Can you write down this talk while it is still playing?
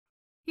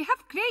You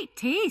have great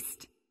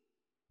taste.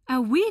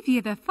 I'll weave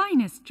you the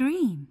finest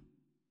dream.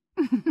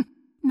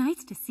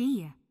 Nice to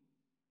see you.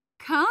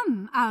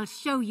 Come, I'll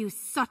show you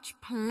such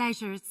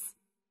pleasures.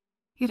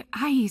 Your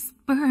eyes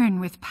burn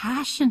with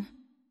passion.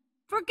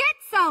 Forget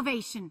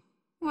salvation.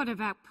 What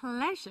about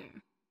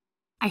pleasure?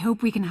 I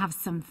hope we can have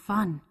some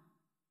fun.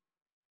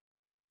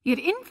 You're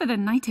in for the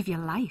night of your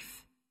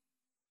life.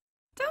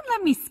 Don't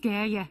let me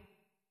scare you.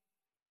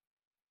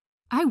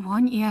 I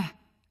want you,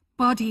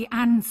 body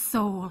and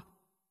soul.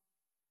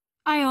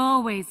 I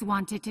always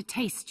wanted to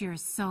taste your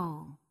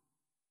soul.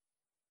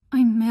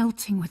 I'm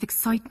melting with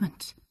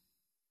excitement.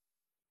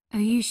 Are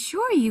you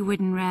sure you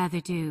wouldn't rather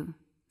do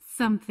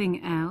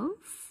something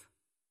else?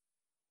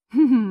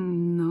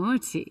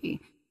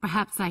 Naughty.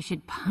 Perhaps I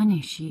should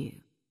punish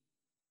you.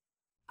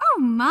 Oh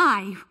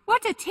my,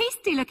 what a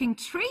tasty-looking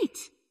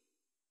treat!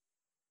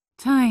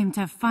 Time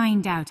to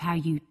find out how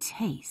you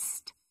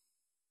taste.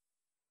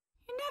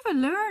 You never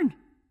learn,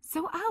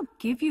 so I'll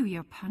give you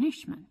your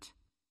punishment.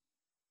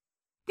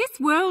 This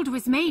world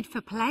was made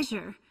for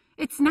pleasure.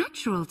 It's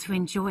natural to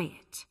enjoy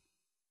it.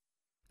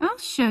 I'll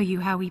show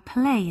you how we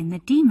play in the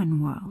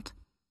demon world.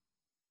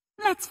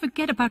 Let's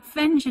forget about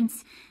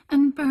vengeance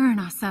and burn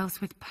ourselves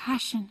with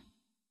passion.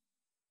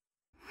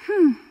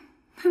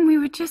 And we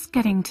were just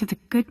getting to the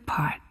good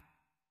part.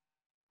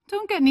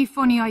 Don't get any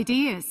funny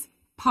ideas,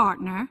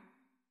 partner.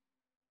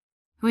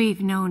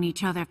 We've known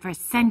each other for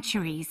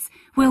centuries.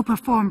 We'll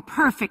perform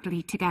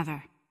perfectly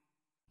together.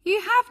 You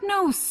have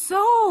no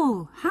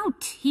soul. How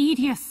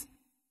tedious.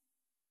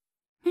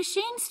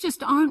 Machines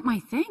just aren't my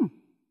thing.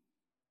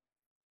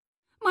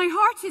 My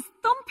heart is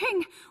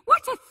thumping.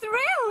 What a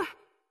thrill!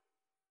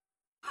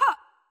 Ha!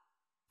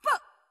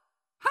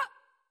 Ha!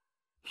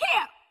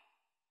 Here!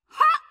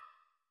 Ha!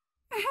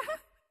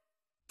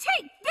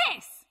 Take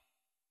this!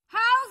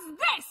 How's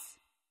this?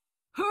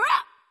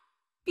 Hurrah!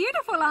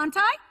 Beautiful, aren't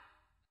I?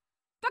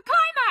 The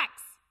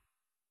climax!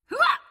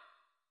 Hurrah!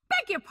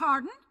 Beg your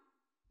pardon.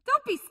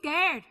 Don't be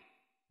scared.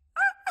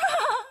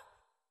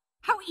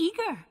 How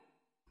eager.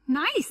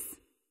 Nice.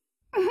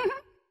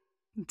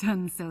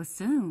 Done so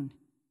soon.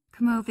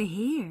 Come over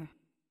here.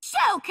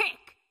 Shell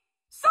kick!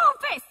 Soul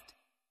fist!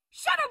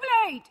 Shadow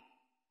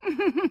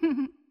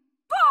blade!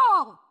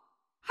 Ball!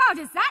 How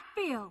does that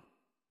feel?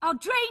 I'll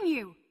drain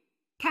you.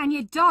 Can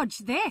you dodge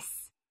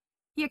this?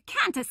 You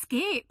can't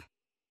escape.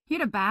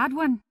 You're a bad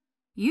one.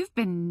 You've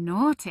been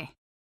naughty.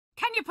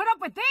 Can you put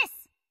up with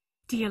this?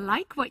 Do you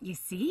like what you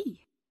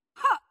see?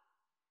 Ha!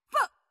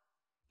 Foot!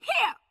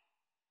 Here!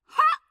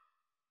 Ha!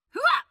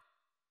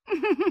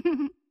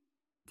 Hua!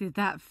 Did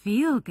that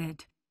feel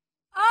good?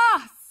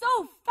 Ah,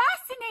 so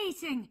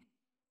fascinating!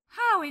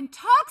 How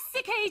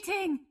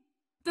intoxicating!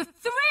 The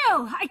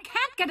thrill! I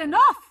can't get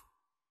enough!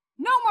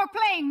 No more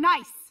playing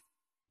nice!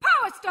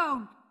 Power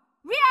Stone!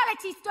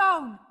 Reality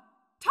Stone!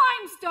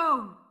 Time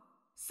Stone!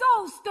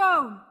 Soul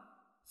Stone!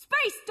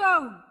 Space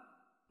Stone!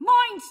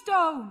 Mind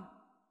Stone!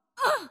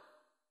 Ah!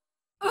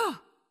 Gah!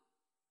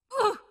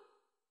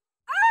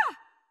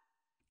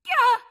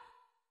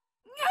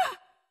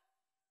 Gah!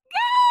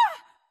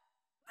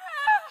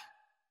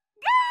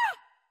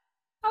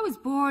 I was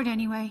bored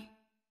anyway.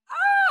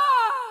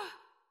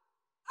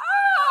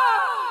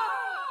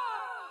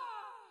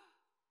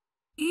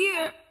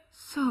 You're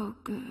so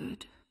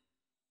good.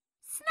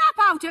 Snap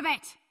out of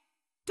it!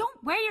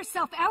 Don't wear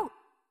yourself out.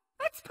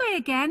 Let's play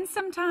again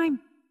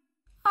sometime.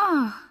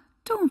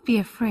 Don't be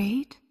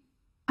afraid.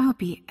 I'll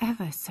be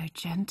ever so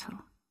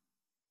gentle.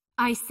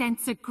 I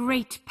sense a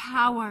great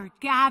power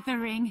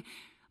gathering.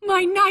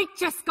 My night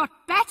just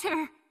got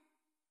better.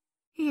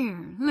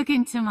 Here, look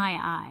into my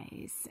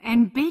eyes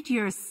and bid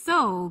your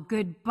soul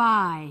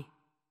goodbye.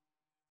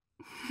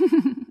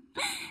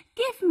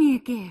 Give me a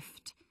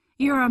gift,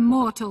 your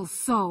immortal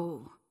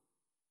soul.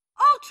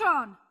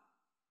 Ultron!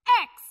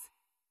 X!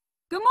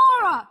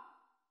 Gamora!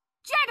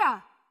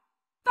 Jeddah!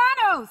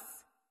 Thanos!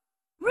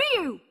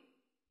 Ryu!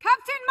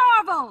 Captain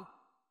Marvel!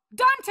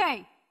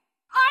 Dante!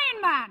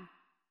 Iron Man!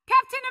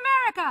 Captain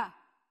America!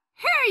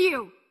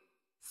 Hiryu!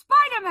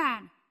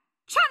 Spider-Man!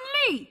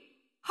 Chun-Li!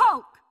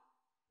 Hulk!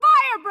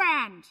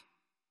 Firebrand!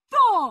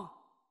 Thor!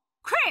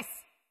 Chris!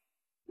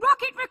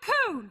 Rocket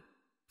Raccoon!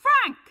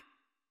 Frank!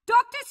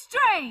 Doctor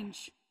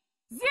Strange!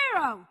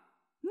 Zero!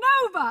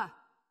 Nova!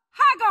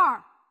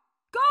 Hagar!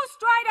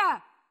 Ghost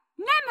Rider!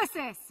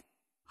 Nemesis!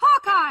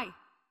 Hawkeye!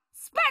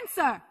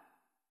 Spencer!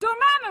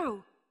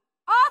 Dormammu!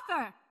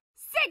 Arthur!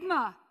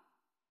 Sigma!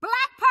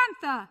 Black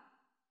Panther!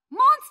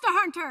 Monster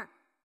Hunter!